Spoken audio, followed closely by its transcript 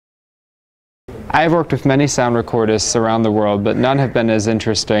I've worked with many sound recordists around the world, but none have been as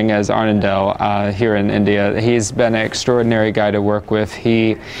interesting as Anandar here in India. He's been an extraordinary guy to work with.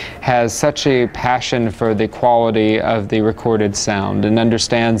 He has such a passion for the quality of the recorded sound and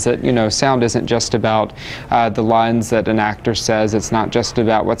understands that, you know, sound isn't just about the lines that an actor says. It's not just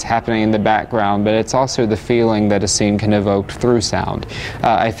about what's happening in the background, but it's also the feeling that a scene can evoke through sound.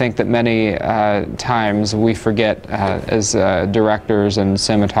 I think that many times we forget as directors and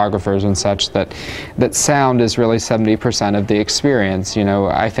cinematographers and such that sound is really 70% of the experience. You know,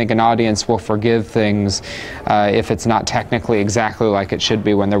 I think an audience will forgive things if it's not technically exactly like it should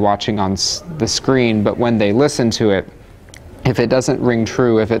be when they're watching on the screen, but when they listen to it, if it doesn't ring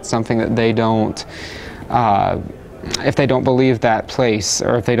true, if it's something that they don't, if they don't believe that place,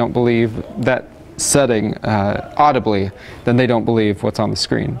 or if they don't believe that setting audibly, then they don't believe what's on the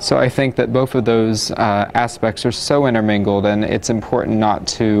screen. So I think that both of those aspects are so intermingled, and it's important not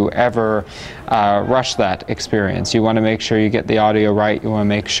to ever rush that experience. You want to make sure you get the audio right. You want to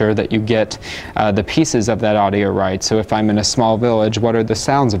make sure that you get the pieces of that audio right. So if I'm in a small village, what are the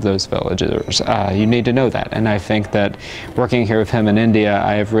sounds of those villagers? You need to know that, and I think that working here with him in India,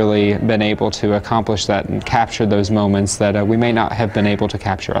 I have really been able to accomplish that and capture those moments that we may not have been able to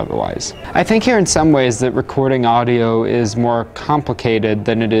capture otherwise. I think here in some ways that recording audio is more complicated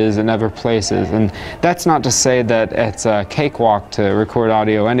than it is in other places, and that's not to say that it's a cakewalk to record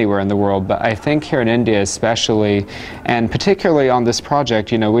audio anywhere in the world, but I think here in India especially, and particularly on this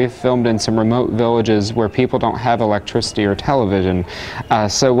project, you know, we've filmed in some remote villages where people don't have electricity or television.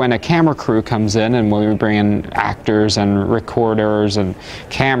 So when a camera crew comes in, and when we bring in actors and recorders and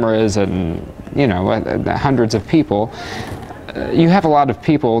cameras and, you know, hundreds of people, you have a lot of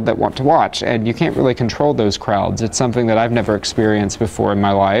people that want to watch, and you can't really control those crowds. It's something that I've never experienced before in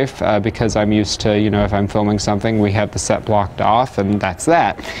my life because I'm used to, you know, if I'm filming something, we have the set blocked off and that's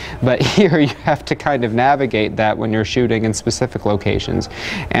that. But here you have to kind of navigate that when you're shooting in specific locations.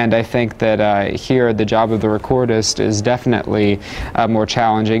 And I think that here the job of the recordist is definitely more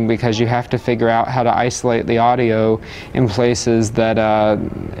challenging because you have to figure out how to isolate the audio in places that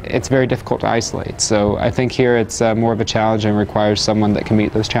it's very difficult to isolate. So I think here it's more of a challenge and requires someone that can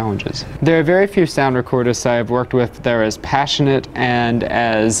meet those challenges. There are very few sound recordists I have worked with that are as passionate and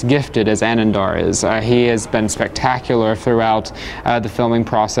as gifted as Anandar is. He has been spectacular throughout the filming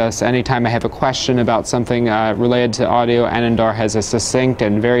process. Anytime I have a question about something related to audio, Anandar has a succinct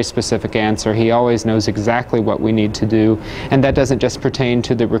and very specific answer. He always knows exactly what we need to do, and that doesn't just pertain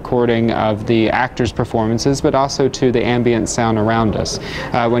to the recording of the actors' performances, but also to the ambient sound around us.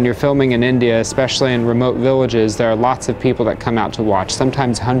 When you're filming in India, especially in remote villages, there are lots of people that come out to watch,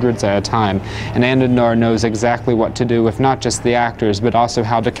 sometimes hundreds at a time, and Anandar knows exactly what to do with not just the actors, but also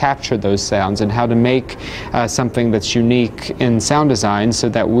how to capture those sounds and how to make something that's unique in sound design so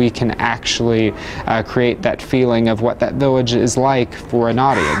that we can actually create that feeling of what that village is like for an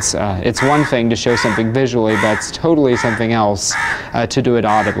audience. It's one thing to show something visually, but it's totally something else to do it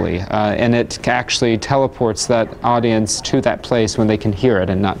audibly, and it actually teleports that audience to that place when they can hear it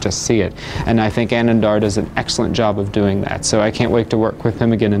and not just see it. And I think Anandar does an excellent job of doing that. So I can't wait to work with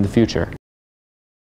him again in the future.